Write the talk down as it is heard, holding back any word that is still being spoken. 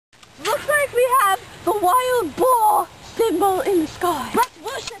looks like we have the wild boar symbol in the sky. Let's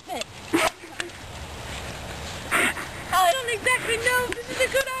worship it. I don't exactly know if this is a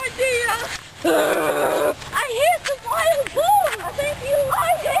good idea. I hear some wild boar. I think you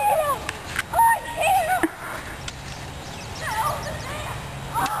like it. I hear.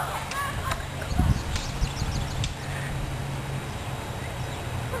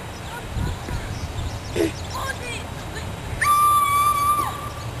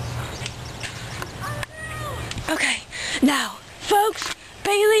 Okay, now, folks,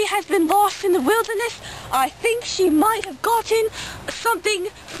 Bailey has been lost in the wilderness. I think she might have gotten something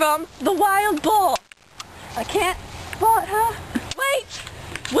from the wild boar. I can't spot her.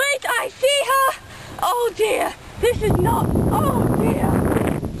 Wait, I see her. Oh dear, this is not, oh dear.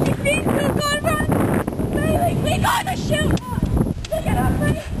 She seems to have gone run. Bailey, we gotta shoot her. Look at her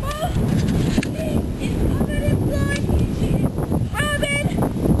face, folks. She is covered in blood. She is rabid.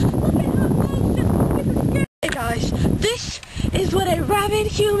 Look at her, folks. Just look at the skin. Hey guys, this is what a rabid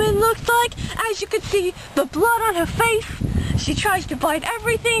human looks like. As you can see, the blood on her face. She tries to bite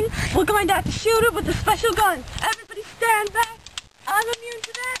everything. We're going to have to shoot her with a special gun. Everybody stand back. I'm immune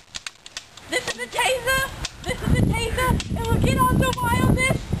to that. This is a taser. And we'll get on the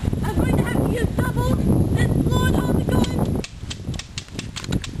wildness. I'm going to have to use double this blood on the gun.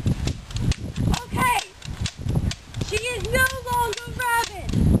 Okay. She is no longer rabid.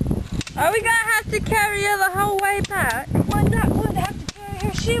 Are we going to have to carry her the whole way back? We're not going to have to carry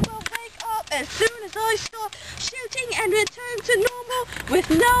her. She will wake up as soon as I stop shooting and return to normal with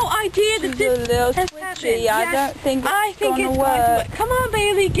no idea that this has happened. I don't think it's going to work. Come on,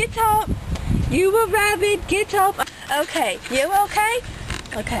 Bailey, get up. You were rabid, get up. Okay, you okay?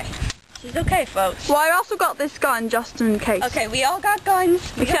 Okay. She's okay, folks. Well, I also got this gun just in case. Okay, we all got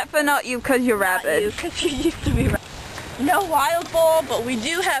guns. Except for not you, because you're rabid. Not you, because you used to be rabid. No wild boar, but we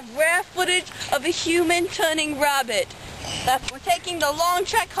do have rare footage of a human turning rabid. We're taking the long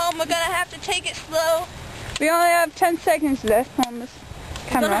trek home. We're going to have to take it slow. We only have 10 seconds left on this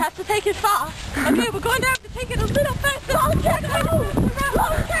camera. We're going to have to take it fast. Okay, we're going to have to take it a little